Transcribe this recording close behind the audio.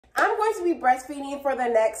going to be breastfeeding for the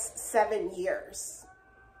next 7 years.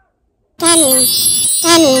 Canon,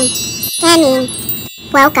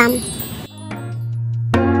 welcome.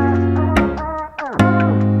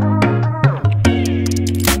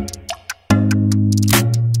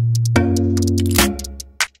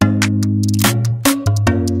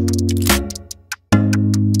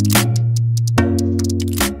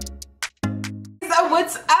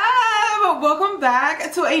 What's up? Welcome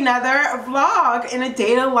back to another vlog in a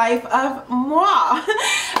day to life of moi,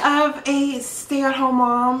 of a stay-at-home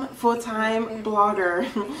mom, full-time blogger.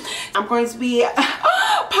 I'm going to be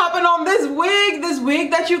popping on this wig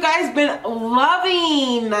that you guys been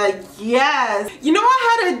loving. Yes, you know,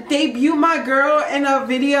 I had to debut my girl in a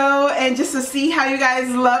video and just to see how you guys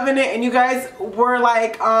loving it, and you guys were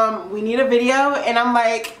like, we need a video, and I'm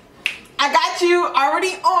like, I got you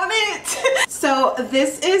already on it. So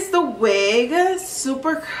this is the wig,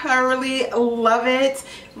 super curly, love it,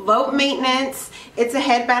 low maintenance. It's a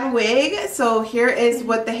headband wig. So here is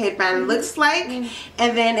what the headband looks like,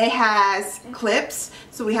 and then it has clips.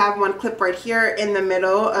 So we have one clip right here in the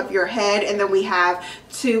middle of your head, and then we have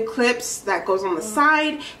 2 clips that goes on the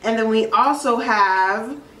side, and then we also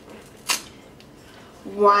have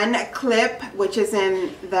 1 clip which is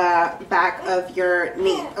in the back of your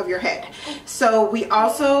knee of your head. So we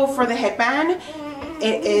also, for the headband,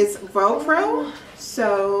 it is Velcro,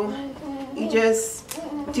 so you just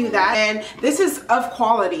do that, and this is of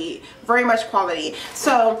quality, very much quality.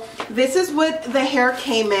 So this is what the hair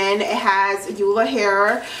came in. It has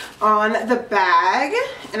ULAHAIR on the bag,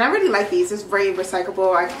 and I really like these. It's very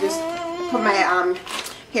recyclable. I can just put my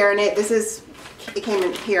hair in it. It came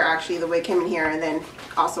in here, actually. The wig came in here and then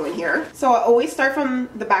also in here. So I always start from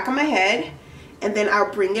the back of my head, and then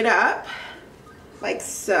I'll bring it up like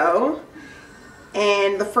so.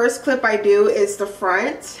 And the first clip I do is the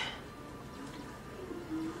front.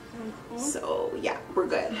 So yeah, we're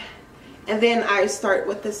good. And then I start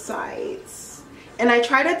with the sides. And I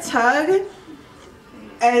try to tug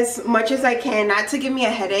as much as I can, not to give me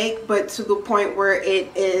a headache, but to the point where it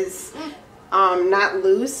is not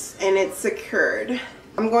loose and it's secured.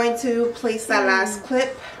 I'm going to place that last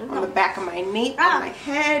clip on the back of my nape, on my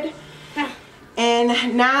head,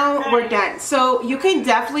 and now we're done. So you can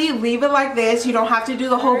definitely leave it like this. You don't have to do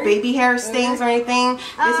the whole baby hair stings or anything.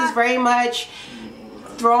 This is very much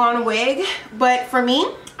throw on wig, but for me,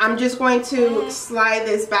 I'm just going to slide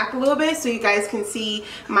this back a little bit so you guys can see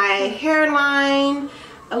my hairline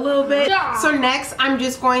a little bit. So next, I'm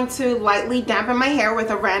just going to lightly dampen my hair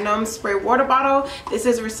with a random spray water bottle. This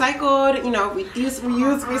is recycled, you know, reuse,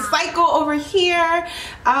 recycle over here.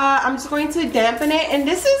 I'm just going to dampen it, and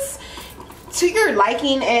this is to your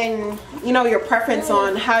liking and, you know, your preference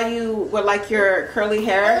on how you would like your curly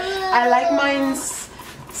hair. I like mine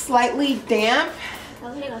slightly damp,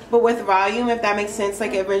 but with volume, if that makes sense.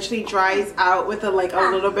 Like, it eventually dries out with a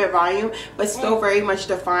little bit volume, but still very much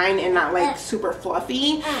defined and not like super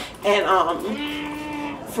fluffy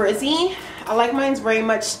and frizzy. I like mine's very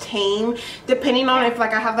much tame, depending on if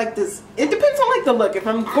like I have like this, it depends on like the look. If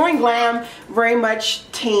I'm going glam, very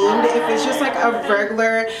much tamed. If it's just like a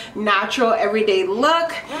regular natural everyday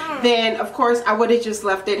look, then of course I would have just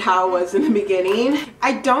left it how it was in the beginning.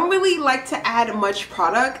 I don't really like to add much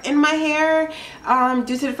product in my hair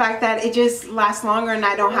due to the fact that it just lasts longer and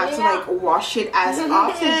I don't have to like wash it as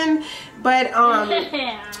often. But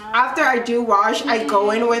after I do wash, I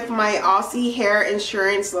go in with my Aussie Hair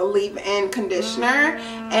Insurance leave-in conditioner,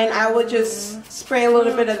 and I will just spray a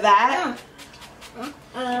little bit of that.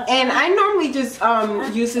 And I normally just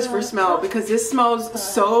use this for smell because this smells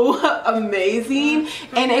so amazing,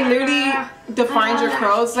 and it literally defines your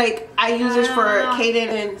curls. Like, I use this for Kaidyn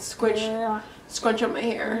and scrunch up my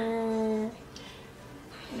hair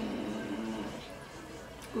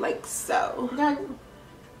like so.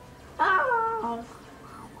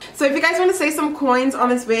 So if you guys want to save some coins on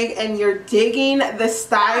this wig and you're digging the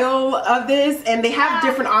style of this, and they have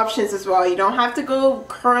different options as well, you don't have to go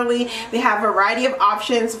curly, they have a variety of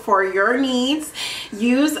options for your needs.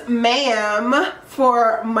 Use ma'am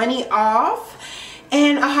for money off,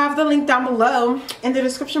 and I'll have the link down below in the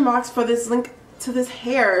description box for this link to this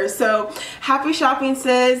hair. So happy shopping,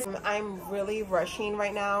 sis. I'm really rushing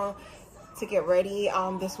right now to get ready.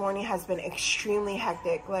 This morning has been extremely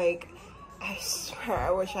hectic. Like, I swear I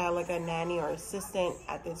wish I had like a nanny or assistant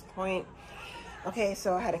at this point. Okay,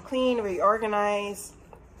 so I had to clean, reorganize,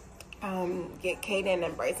 get Kaidyn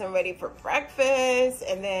and Bryson ready for breakfast,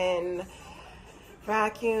 and then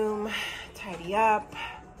vacuum, tidy up,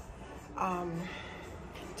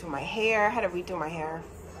 do my hair. I had to redo my hair.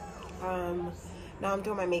 Now I'm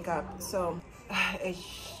doing my makeup, so it's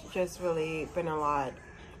just really been a lot.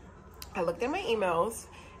 I looked at my emails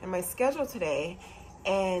and my schedule today,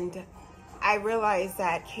 and I realized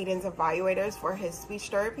that Kaidyn's evaluators for his speech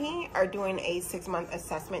therapy are doing a 6-month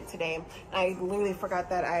assessment today. I literally forgot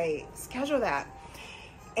that I scheduled that.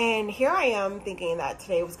 And here I am thinking that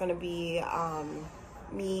today was going to be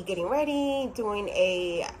me getting ready, doing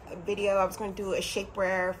a video. I was going to do a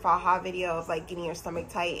shapewear Faja video of like getting your stomach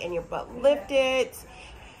tight and your butt lifted,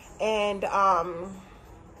 and then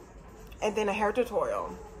a hair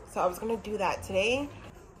tutorial. So I was going to do that today.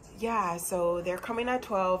 Yeah, so they're coming at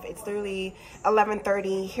 12. It's literally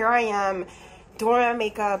 11:30. Here I am doing my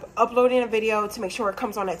makeup, uploading a video to make sure it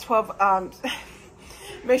comes on at 12.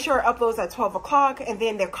 Make sure it uploads at 12 o'clock, and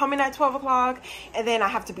then they're coming at 12 o'clock, and then I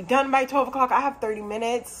have to be done by 12 o'clock. I have 30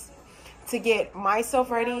 minutes to get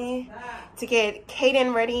myself ready, to get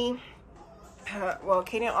Kaidyn ready. Well,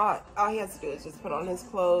 Kaidyn, all he has to do is just put on his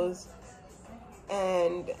clothes,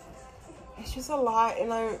 and it's just a lot.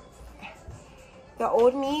 And the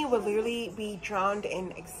old me would literally be drowned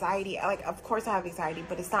in anxiety. Like, of course I have anxiety,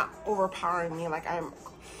 but it's not overpowering me. Like,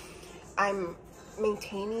 I'm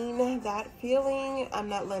maintaining that feeling. I'm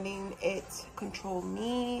not letting it control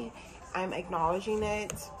me. I'm acknowledging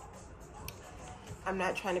it. I'm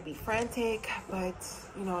not trying to be frantic, but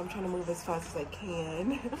you know, I'm trying to move as fast as I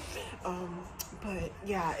can. But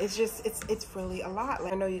yeah, it's just, it's really a lot.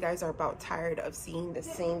 Like, I know you guys are about tired of seeing the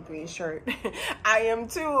same green shirt. I am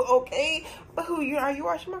too, okay? But are you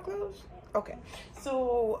washing my clothes? Okay.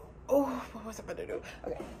 So, oh, what was I about to do?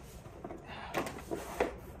 Okay.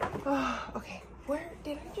 Oh, okay. Where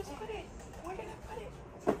did I just put it? Where did I put it?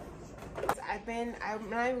 I'm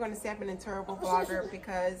not even going to say I've been a terrible vlogger,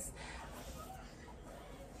 because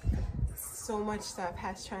so much stuff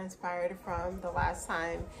has transpired from the last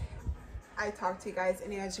time I talked to you guys.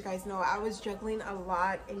 And as you guys know, I was juggling a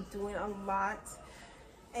lot and doing a lot,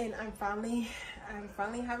 and I'm finally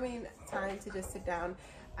having time to just sit down.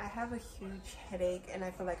 I have a huge headache and I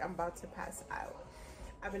feel like I'm about to pass out.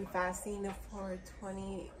 I've been fasting for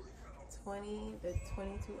 20 to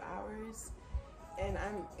 22 hours, and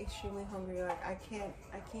I'm extremely hungry. Like, I can't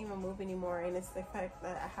even move anymore, and it's the fact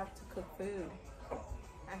that I have to cook food.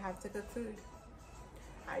 I have to cook food.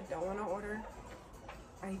 I don't want to order.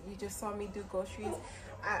 You just saw me do groceries.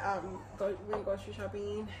 I went grocery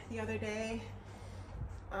shopping the other day.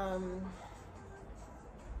 I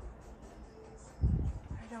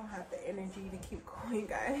don't have the energy to keep going,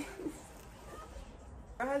 guys.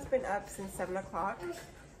 I has been up since 7 o'clock.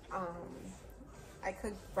 I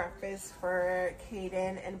cooked breakfast for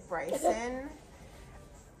Kaidyn and Bryson.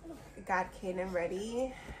 Got Kaidyn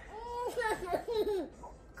ready.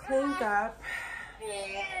 Cleaned up.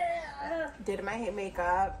 Did my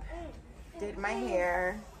makeup. Did my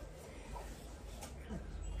hair.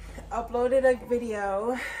 Uploaded a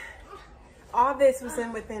video. All this was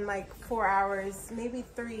within like 4 hours, maybe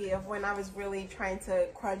 3, of when I was really trying to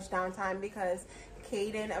crunch down time, because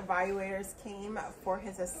Kaidyn evaluators came for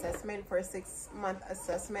his assessment, for a 6-month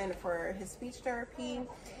assessment for his speech therapy.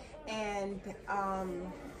 And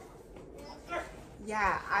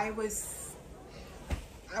yeah, I was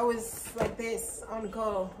like this, on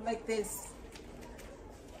go, like this,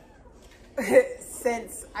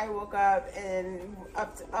 since I woke up and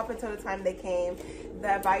up until the time they came.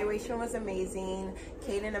 The evaluation was amazing.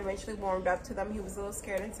 Kaidyn eventually warmed up to them. He was a little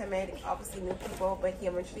scared and timid, obviously new people, but he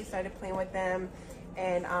eventually started playing with them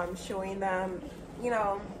and showing them, you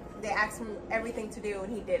know, they asked him everything to do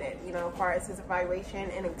and he did it, you know, as far as his evaluation,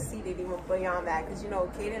 and exceeded even beyond that, because, you know,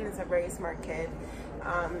 Kaidyn is a very smart kid,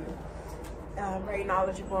 very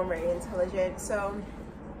knowledgeable and very intelligent. So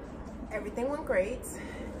everything went great.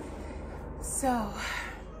 So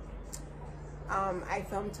I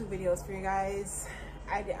filmed 2 videos for you guys.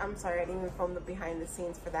 I'm sorry, I didn't even film the behind the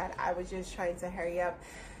scenes for that. I was just trying to hurry up.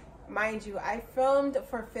 Mind you, I filmed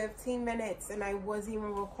for 15 minutes and I wasn't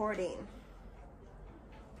even recording,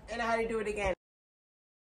 and I had to do it again.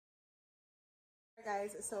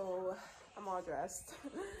 Guys, so I'm all dressed.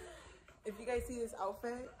 If you guys see this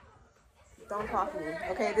outfit, don't talk to me,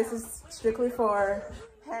 okay? This is strictly for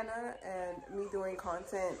Hannah and me doing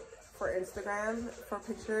content for Instagram, for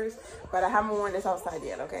pictures, but I haven't worn this outside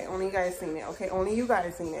yet, okay? Only you guys seen it, okay? Only you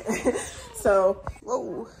guys seen it. So,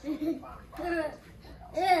 whoa.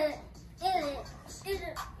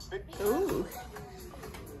 Ooh.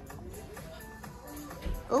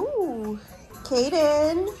 Ooh.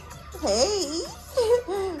 Kaidyn. Hey.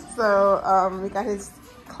 So, we got his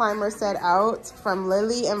climber set out from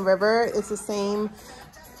Lily and River. It's the same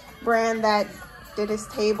brand that did his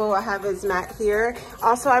table. I have his mat here.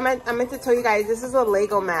 Also, I meant to tell you guys, this is a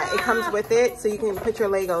Lego mat. It comes with it, so you can put your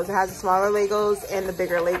Legos. It has the smaller Legos and the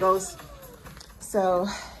bigger Legos. So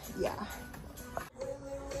Yeah.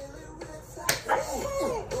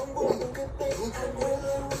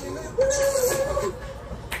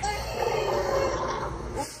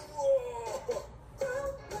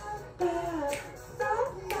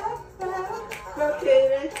 Go,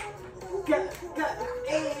 Kaidyn. Go, go.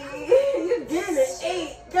 Hey, you're getting it.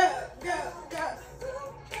 Hey, go, go, go.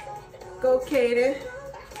 Go, Kaidyn.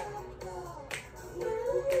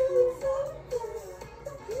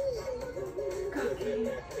 Go,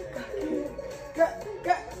 Kaidyn. Go,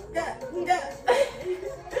 go, go, go.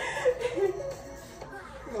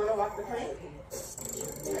 You want to walk the plank?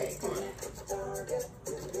 All right, come on.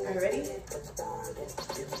 Are you ready?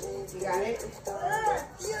 You got it?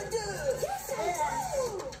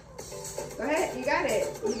 Go ahead, you got it.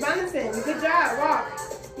 You balancing. Good job. Walk.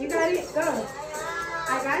 You got it. Go.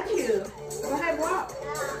 I got you. Go ahead, walk.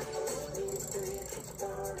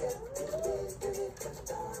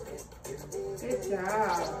 Good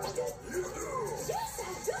job.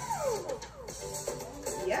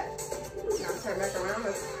 Yep. Now turn back around.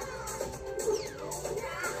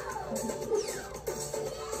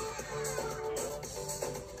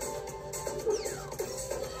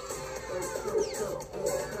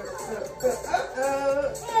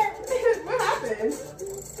 Uh-oh. What happened?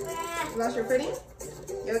 You lost your footing?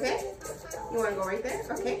 You okay? You want to go right there?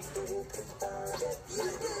 Okay.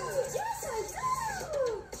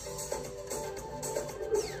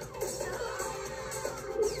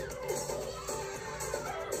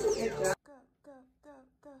 Good job. Go, go, go,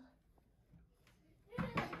 go.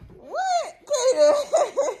 What? Kaidyn?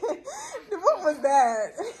 What was that?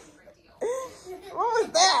 What was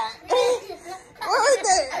that? What was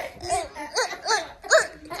that?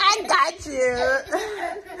 I got you.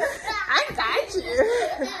 I got you.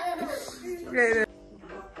 Kaidyn.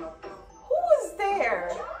 Who was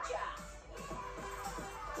there?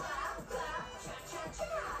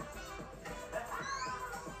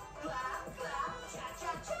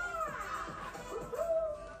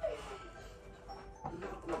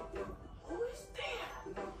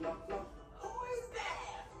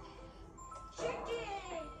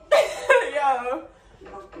 Yo.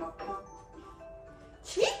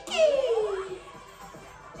 Cheeky.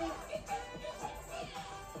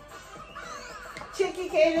 Cheeky,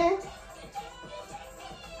 Kaidyn.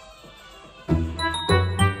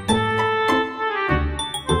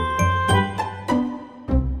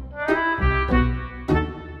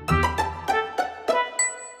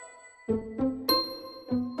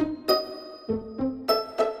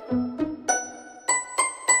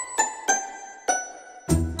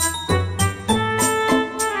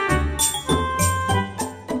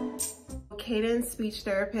 Kaidyn's speech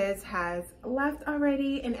therapist has left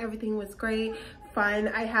already and everything was great, fun.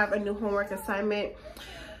 I have a new homework assignment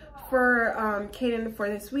for Kaidyn for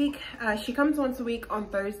this week. She comes once a week on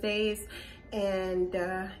Thursdays, and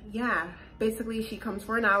yeah, basically she comes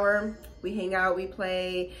for an hour. We hang out, we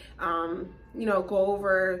play, you know, go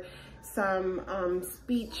over some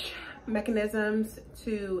speech mechanisms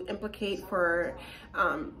to implicate for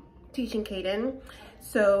teaching Kaidyn.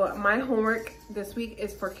 So my homework this week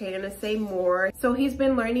is for Kaidyn to say more. So he's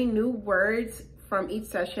been learning new words from each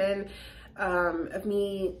session of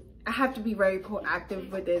me. I have to be very proactive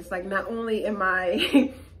with this. Like, not only am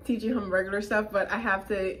I teaching him regular stuff, but I have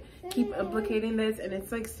to keep implicating this, and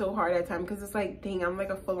it's like so hard at times because it's like, dang, I'm like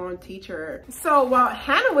a full-on teacher. So while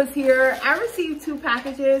Hannah was here, I received 2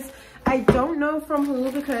 packages. I don't know from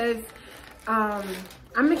who because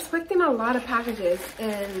I'm expecting a lot of packages,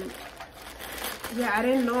 and yeah, I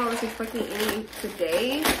didn't know I was expecting any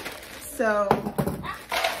today. So,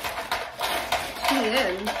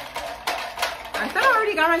 Shein. I thought I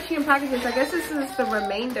already got my Shein packages. I guess this is the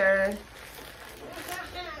remainder.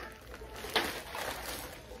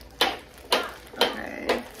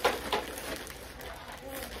 Okay.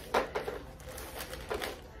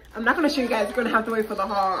 I'm not gonna show you guys. You're gonna have to wait for the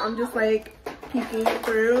haul. I'm just like peeking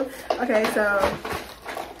through. Okay, so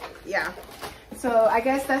yeah. So I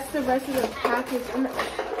guess that's the rest of the package.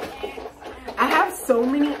 I have so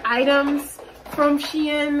many items from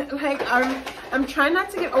Shein. Like, I'm trying not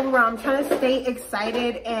to get overwhelmed. I'm trying to stay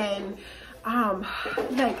excited and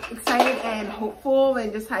like excited and hopeful,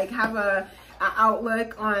 and just like have a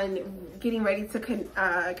outlook on getting ready to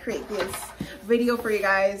create this video for you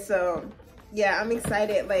guys. So yeah, I'm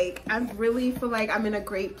excited. Like, I really feel like I'm in a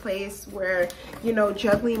great place where, you know,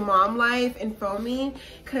 juggling mom life and filming,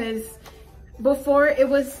 because before it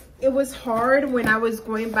was hard when I was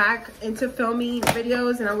going back into filming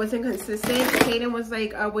videos and I wasn't consistent. Kaidyn was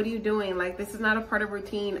like, what are you doing? Like, this is not a part of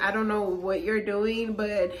routine. I don't know what you're doing,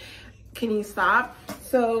 but can you stop?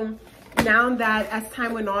 So now that as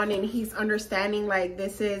time went on and he's understanding like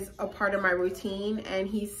this is a part of my routine, and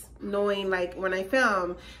he's knowing like when I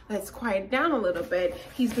film, let's quiet down a little bit,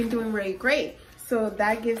 he's been doing really great. So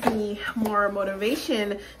that gives me more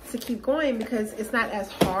motivation to keep going, because it's not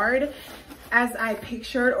as hard as I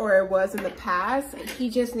pictured or it was in the past. He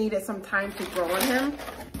just needed some time to grow on him.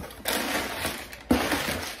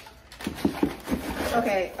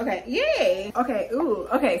 Okay, yay. Okay, ooh,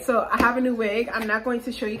 okay, so I have a new wig. I'm not going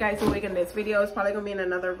to show you guys the wig in this video. It's probably gonna be in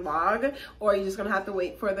another vlog, or you're just gonna have to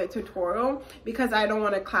wait for the tutorial, because I don't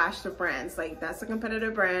want to clash the brands. Like, that's a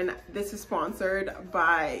competitive brand. This is sponsored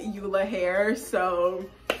by ULAHAIR, so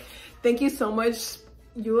thank you so much,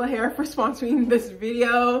 ULAHAIR, for sponsoring this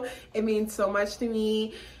video. It means so much to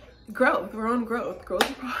me. Growth, we're on growth,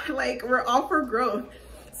 like we're all for growth.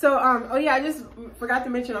 So, oh yeah, I just forgot to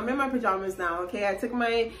mention, I'm in my pajamas now, okay? I took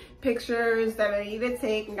my pictures that I needed to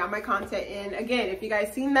take and got my content in. Again, if you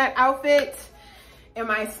guys seen that outfit in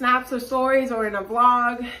my snaps or stories or in a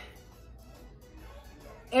vlog,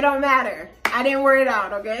 it don't matter. I didn't wear it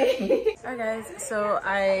out, okay? Alright guys, so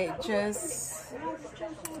I just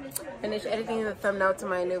finished editing the thumbnail to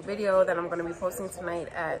my new video that I'm going to be posting tonight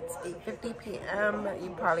at 8:50 p.m.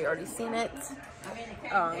 You've probably already seen it.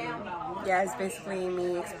 Yeah, it's basically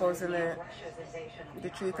me exposing the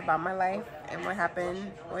truth about my life and what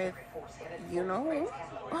happened with you know who.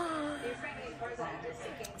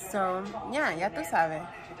 So yeah, ya tú sabes.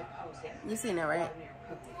 You seen it, right?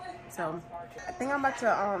 So I think I'm about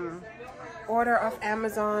to order off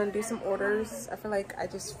Amazon, do some orders. I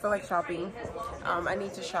just feel like shopping. I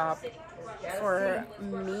need to shop for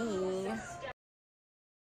me.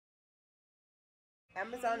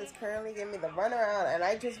 Amazon is currently giving me the runaround, and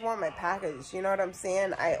I just want my package. You know what I'm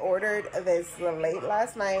saying? I ordered this late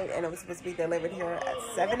last night, and it was supposed to be delivered here at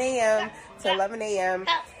 7 a.m. to 11 a.m.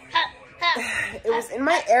 It was in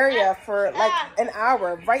my area for like an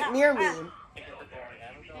hour, right near me.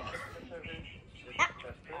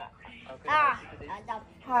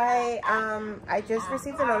 Hi, I just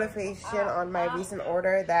received a notification on my recent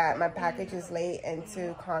order that my package is late and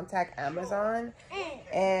to contact Amazon.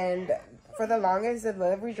 And for the longest, the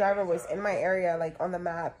delivery driver was in my area, like on the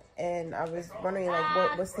map, and I was wondering like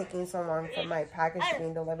what was taking so long for my package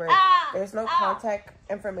being delivered. There's no contact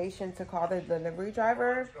information to call the delivery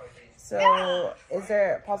driver. So is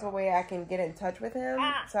there a possible way I can get in touch with him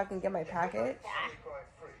so I can get my package?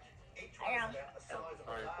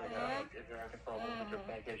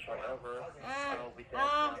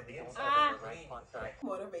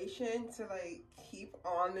 Motivation to like keep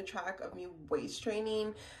on the track of me waist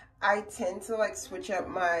training, I tend to like switch up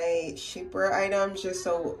my shapewear items just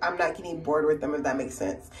so I'm not getting bored with them, if that makes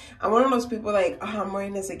sense. I'm one of those people like, oh, I'm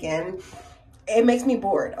wearing this again. It makes me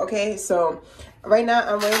bored, okay? So right now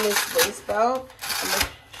I'm wearing this waist belt. I'm gonna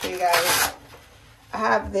show you guys. I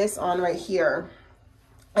have this on right here.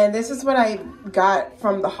 And this is what I got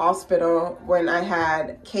from the hospital when I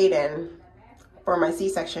had Kaidyn for my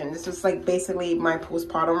C-section. This was like basically my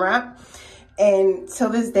postpartum wrap. And till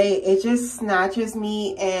this day, it just snatches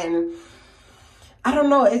me, and I don't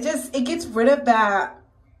know, it gets rid of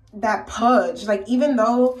that pudge. Like, even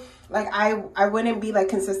though like I wouldn't be like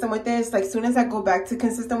consistent with this, like soon as I go back to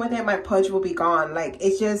consistent with it, my pudge will be gone. Like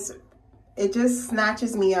it just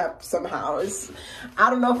snatches me up somehow. I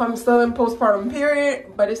don't know if I'm still in postpartum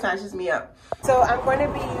period, but it snatches me up. So I'm going to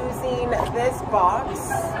be using this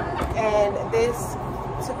box and this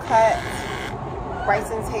to cut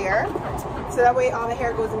Bryson's hair. So that way all the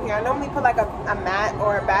hair goes in here. I normally put like a mat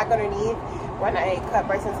or a bag underneath when I cut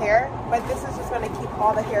Bryson's hair, but this is just going to keep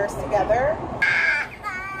all the hairs together.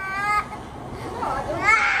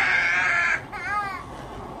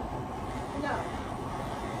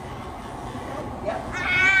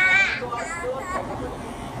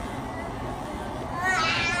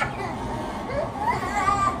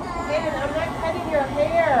 I'm not cutting your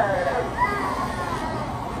hair.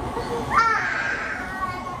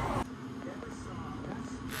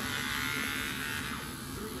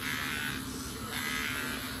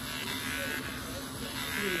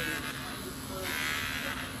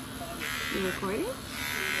 You recording?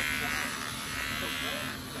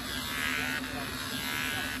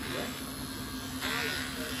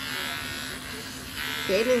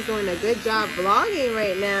 Kaidyn's doing a good job vlogging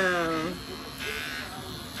right now.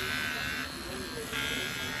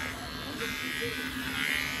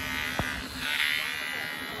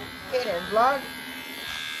 Kaidyn, vlog.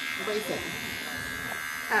 Brace it.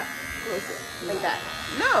 Up, closer, like that.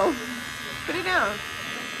 No, put it down.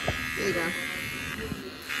 There you go.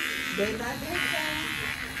 Day by day,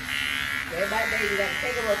 day by day, you gotta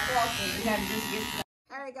take a little cross and you gotta just get.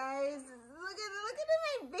 Alright guys, Look at my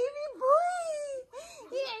baby boy.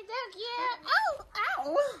 He's so cute. Ow,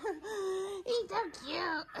 ow. He's so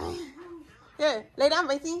cute. Here, lay down,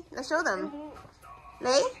 Macy. Let's show them.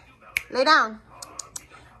 Lay down.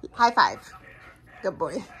 High five. Good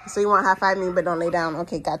boy. So you want to high five me, but don't lay down.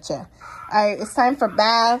 Okay, gotcha. All right, it's time for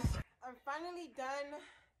bath. I'm finally done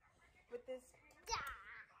with this.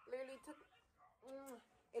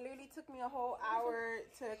 It literally took me a whole hour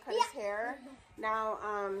to cut his hair. Now,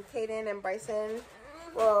 Kaidyn and Bryson,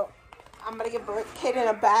 well, I'm gonna give Kaidyn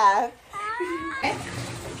a bath.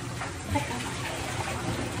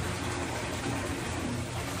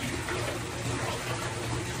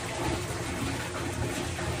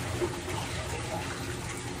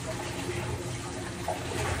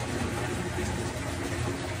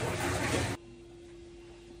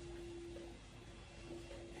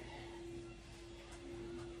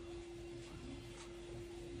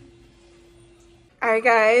 Alright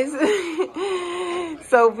guys,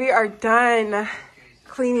 so we are done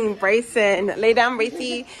cleaning Bryson. Lay down,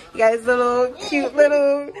 Bracy. You got his little cute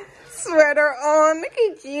little sweater on. Look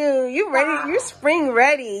at you. You ready? You're spring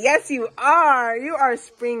ready. Yes, you are. You are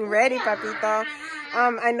spring ready, Papito.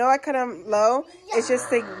 I know I cut him low. It's just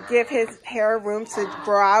to give his hair room to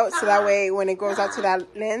grow out, so that way when it grows out to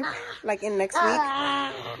that length, like in next week,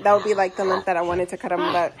 that would be like the length that I wanted to cut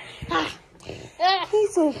him. But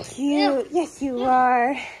he's so cute. Yes, you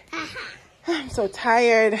are. I'm so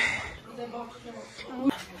tired.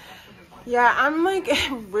 Yeah, I'm like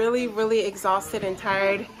really exhausted and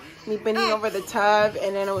tired. Me bending over the tub,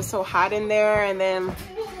 and then it was so hot in there, and then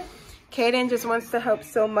Kaidyn just wants to help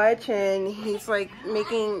so much, and he's like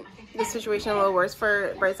making the situation a little worse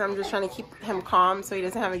for Bryce. I'm just trying to keep him calm so he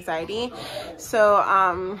doesn't have anxiety. So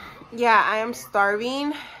yeah, I am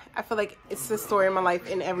starving. I feel like it's the story of my life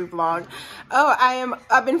in every vlog. Oh,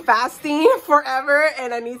 I've been fasting forever,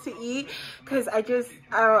 and I need to eat because I just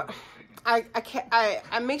I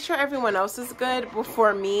make sure everyone else is good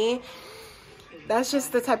before me. That's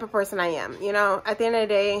just the type of person I am, you know. At the end of the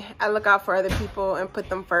day, I look out for other people and put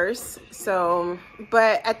them first. So,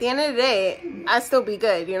 but at the end of the day, I still be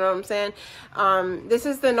good, you know what I'm saying? This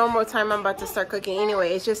is the normal time I'm about to start cooking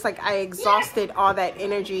anyway. It's just like I exhausted all that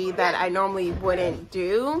energy that I normally wouldn't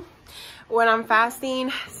do when I'm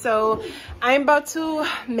fasting. So I'm about to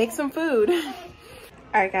make some food. All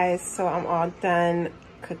right guys, so I'm all done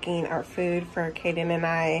cooking our food for Kaidyn and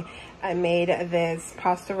I. I made this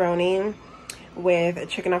pastaroni with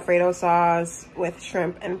chicken Alfredo sauce with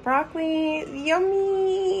shrimp and broccoli.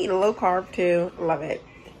 Yummy! Low carb too. Love it.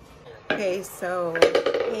 Okay, so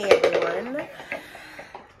hey everyone.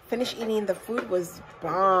 Finished eating. The food was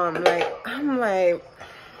bomb. Like, I'm like,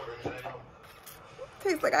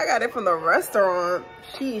 tastes like I got it from the restaurant.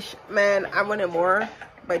 Sheesh, man, I wanted more.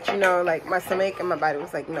 But you know, like my stomach and my body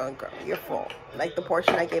was like, no girl, you're full. Like the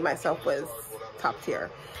portion I gave myself was top tier.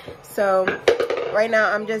 So right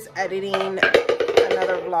now I'm just editing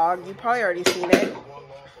another vlog. You probably already seen it.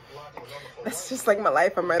 That's just like my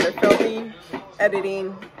life. I'm either filming,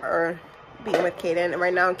 editing, or being with Kaidyn. And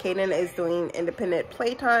right now Kaidyn is doing independent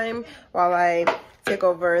playtime while I take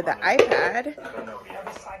over the iPad.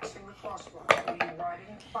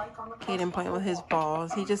 Kaidyn playing with his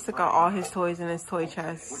balls. He just took out all his toys in his toy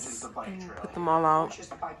chest and put them all out.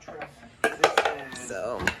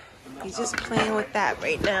 So he's just playing with that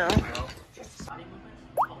right now.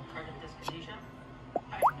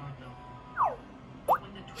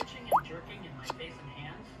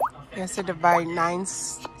 He has to divide 9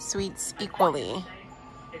 sweets equally.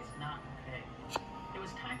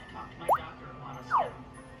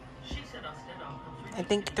 I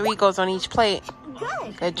think 3 goes on each plate.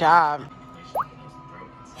 Good job.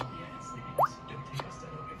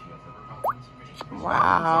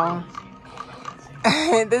 Wow.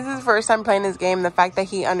 This is the first time playing this game. The fact that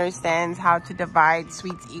he understands how to divide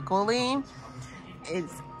sweets equally,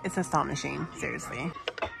 it's astonishing, seriously.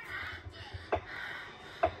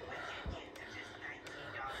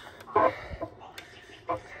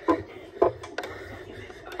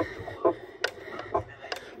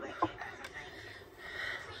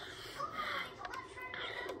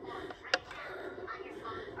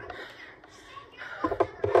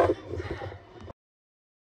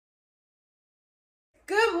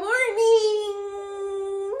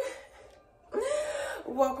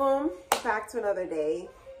 Welcome back to another day.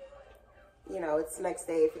 You know, it's the next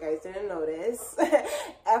day if you guys didn't notice.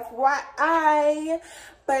 FYI.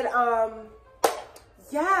 But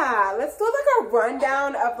yeah, let's do like a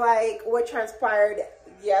rundown of like what transpired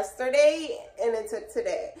yesterday and into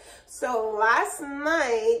today. So last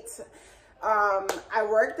night I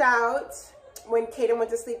worked out when Kaidyn went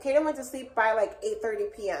to sleep. Kaidyn went to sleep by like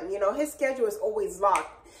 8:30 p.m. You know, his schedule is always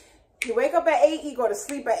locked. He wake up at 8, he go to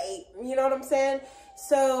sleep at 8. You know what I'm saying?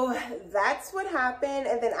 So that's what happened.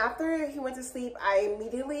 And then after he went to sleep, I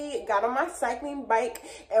immediately got on my cycling bike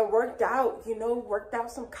and worked out, you know, worked out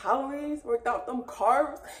some calories, worked out them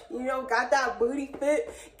carbs, you know, got that booty fit,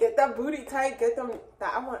 get that booty tight, get them.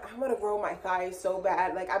 I want to grow my thighs so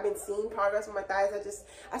bad. Like, I've been seeing progress with my thighs.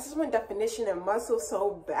 I just want definition and muscle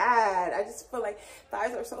so bad. I just feel like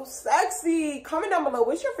thighs are so sexy. Comment down below,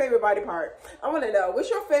 what's your favorite body part? I want to know, what's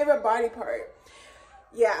your favorite body part?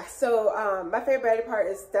 Yeah, so my favorite body part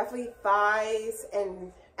is definitely thighs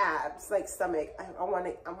and abs, like stomach. I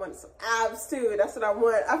want some abs too. That's what I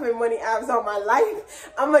want. I've been wanting abs all my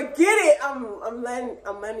life. I'm gonna get it. I'm letting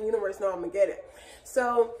the universe know I'm gonna get it.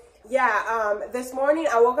 So yeah, this morning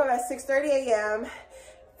I woke up at 6:30 a.m.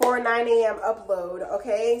 for 9 a.m. upload.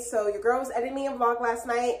 Okay, so your girl was editing a vlog last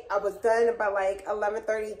night. I was done by like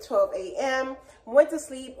 11:30, 12 a.m. Went to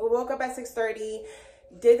sleep. Woke up at 6:30.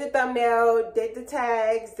 Did the thumbnail, did the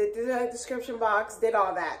tags, did the description box, did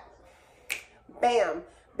all that. Bam.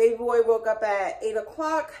 Baby boy woke up at 8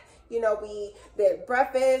 o'clock. You know, we did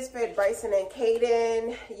breakfast, fed Bryson and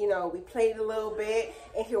Kaidyn. You know, we played a little bit,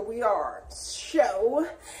 and here we are. So,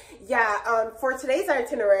 yeah, for today's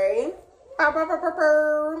itinerary, what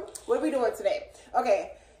are we doing today?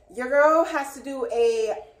 Okay, your girl has to do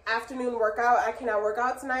a afternoon workout. I cannot work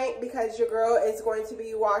out tonight because your girl is going to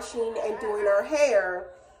be washing and doing her hair.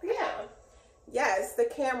 Yeah. Yes, the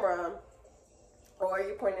camera. Or are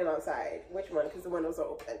you pointing outside? Which one? Because the windows are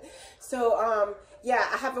open. So, yeah,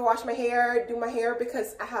 I have to wash my hair, do my hair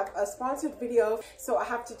because I have a sponsored video. So I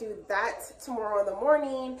have to do that tomorrow in the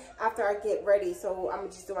morning after I get ready. So I'm going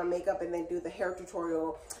to just do my makeup and then do the hair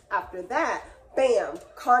tutorial after that. Bam.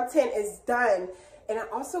 Content is done. And I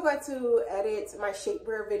also got to edit my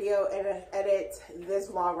shapewear video and edit this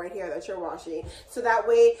vlog right here that you're watching. So that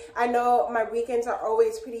way I know my weekends are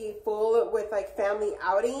always pretty full with like family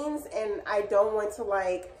outings, and I don't want to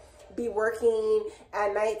like be working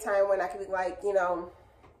at nighttime when I could be like, you know,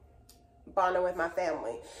 bonding with my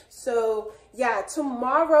family. So yeah,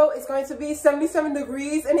 tomorrow is going to be 77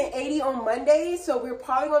 degrees and then 80 on Monday. So we're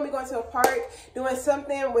probably going to be going to a park doing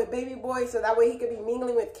something with baby boy, so that way he could be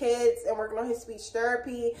mingling with kids and working on his speech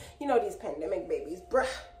therapy. You know, these pandemic babies,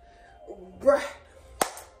 bruh.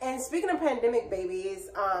 And speaking of pandemic babies,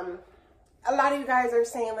 a lot of you guys are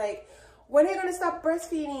saying like, when are you going to stop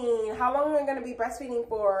breastfeeding? How long are you going to be breastfeeding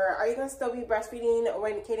for? Are you going to still be breastfeeding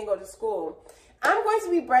when Kaidyn go to school? I'm going to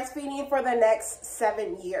be breastfeeding for the next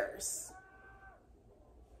 7 years.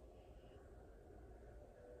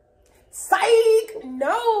 Psych!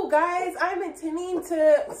 No, guys, I'm intending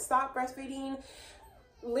to stop breastfeeding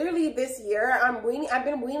literally this year. I've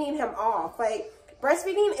been weaning him off. Like,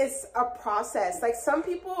 breastfeeding is a process. Like, some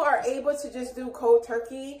people are able to just do cold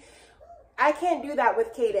turkey. I can't do that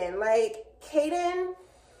with Kaidyn. Like, Kaidyn,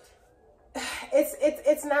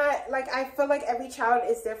 it's not like, I feel like every child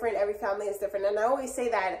is different, every family is different, and I always say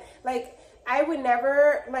that. Like, I would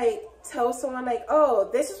never like tell someone like, oh,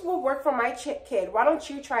 this is what worked for my kid, why don't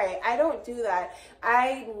you try it? I don't do that.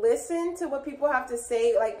 I listen to what people have to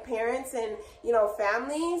say, like parents and, you know,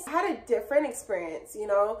 families. I had a different experience, you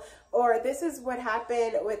know, or this is what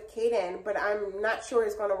happened with Kaidyn, but I'm not sure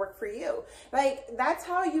it's going to work for you. Like, that's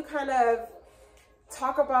how you kind of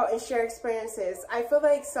talk about and share experiences. I feel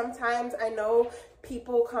like sometimes, I know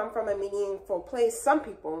people come from a meaningful place, some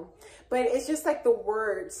people, but it's just like the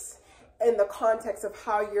words and the context of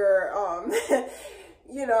how you're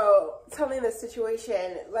you know, telling the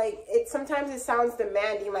situation. Like, sometimes it sounds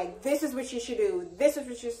demanding, like, this is what you should do, this is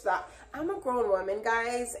what you should stop. I'm a grown woman,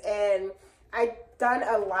 guys, and I've done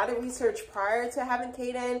a lot of research prior to having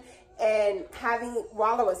Kaidyn, and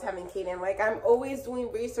while I was having Kaidyn. Like, I'm always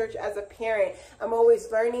doing research as a parent. I'm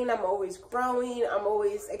always learning, I'm always growing, I'm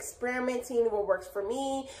always experimenting what works for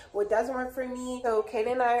me, what doesn't work for me. So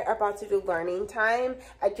Kaidyn and I are about to do learning time.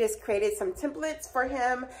 I just created some templates for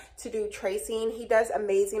him to do tracing. He does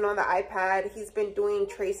amazing on the iPad. He's been doing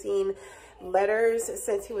tracing letters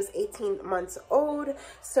since he was 18 months old.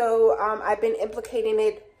 So I've been implicating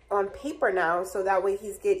it on paper now, so that way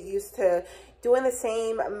he's get used to doing the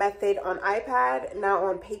same method on iPad, now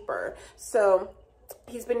on paper. So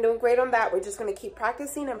he's been doing great on that. We're just going to keep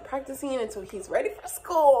practicing and practicing until he's ready for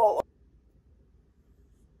school.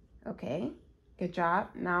 Okay, good job.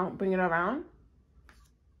 Now bring it around.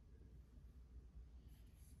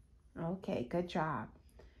 Okay, good job.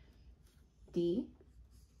 D,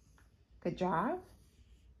 good job.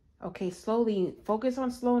 Okay, slowly, focus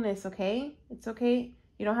on slowness, okay? It's okay.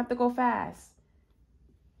 You don't have to go fast.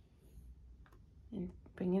 And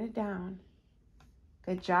bringing it down.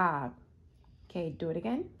 Good job. Okay, do it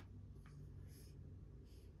again.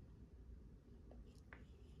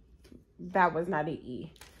 That was not an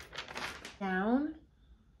E. Down,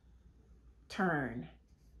 turn.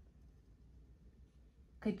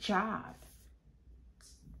 Good job.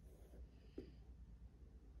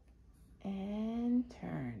 And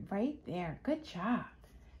turn right there. Good job.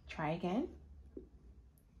 Try again.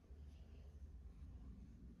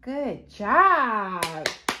 Good job.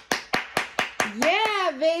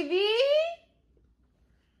 Yeah, baby.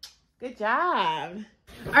 Good job.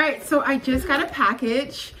 All right, so I just got a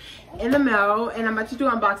package in the mail and I'm about to do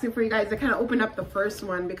an unboxing for you guys. I kind of opened up the first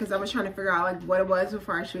one because I was trying to figure out like what it was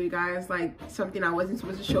before I show you guys like something I wasn't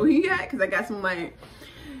supposed to show you yet, because I got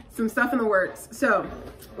some stuff in the works. So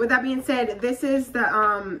with that being said, this is the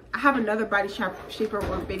I have another body shaper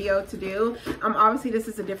work video to do. Obviously this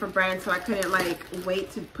is a different brand, so I couldn't like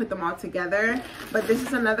wait to put them all together, but this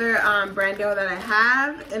is another brand deal that I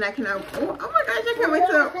have, and I can oh my gosh, I can't wait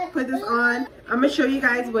to put this on. I'm gonna show you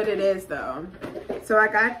guys what it is though. So I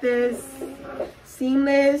got this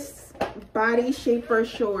seamless body shaper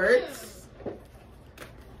shorts.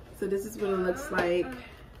 So this is what it looks like.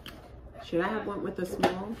 Should I have went with a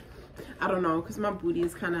small? I don't know, because my booty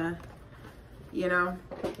is kind of, you know.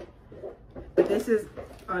 But this is,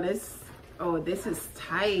 this is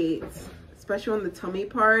tight. Especially on the tummy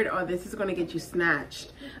part. Oh, this is going to get you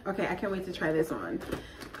snatched. Okay, I can't wait to try this on.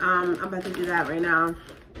 I'm about to do that right now.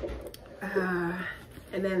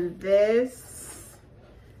 And then this,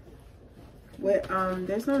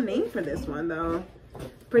 there's no name for this one though.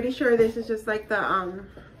 Pretty sure this is just like the,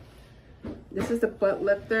 this is the butt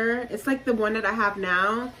lifter. It's like the one that I have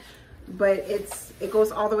now, but it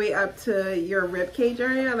goes all the way up to your rib cage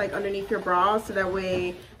area, like underneath your bra, so that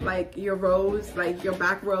way like your rows, like your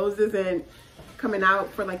back rows isn't coming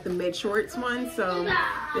out for like the mid shorts one. So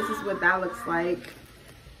this is what that looks like.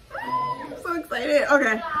 I'm so excited.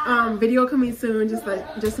 Okay, video coming soon, just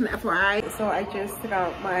an FYI. So I just took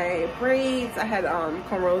out my braids. I had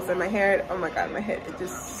cornrows in my hair. Oh my god, my hair is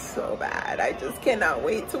just so bad. I just cannot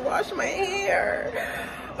wait to wash my hair.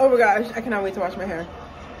 Oh my gosh, I cannot wait to wash my hair.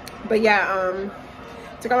 But yeah,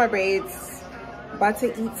 took out my braids. About to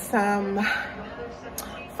eat some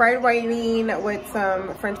fried whiting with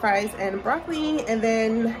some french fries and broccoli, and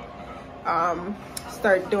then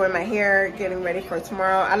start doing my hair, getting ready for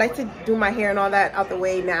tomorrow. I like to do my hair and all that out the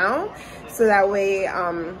way now, so that way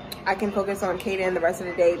I can focus on Kaidyn the rest of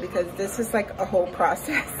the day, because this is like a whole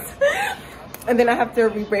process. And then I have to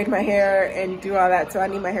re-braid my hair and do all that, so I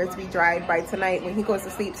need my hair to be dried by tonight when he goes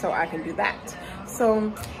to sleep so I can do that.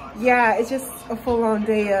 So yeah, it's just a full-on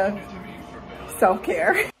day of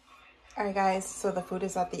self-care. All right guys, so the food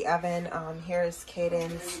is at the oven. Here's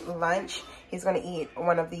Kaidyn's lunch. He's gonna eat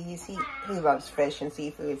one of these. He loves fish and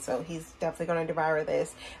seafood, so he's definitely gonna devour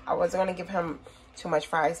this. I wasn't gonna give him too much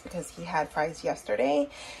fries because he had fries yesterday,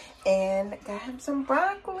 and got him some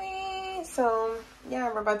broccoli. So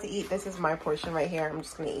yeah, we're about to eat. This is my portion right here. I'm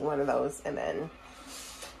just gonna eat one of those, and then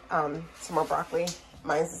some more broccoli.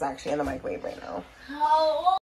 Mine is actually in the microwave right now.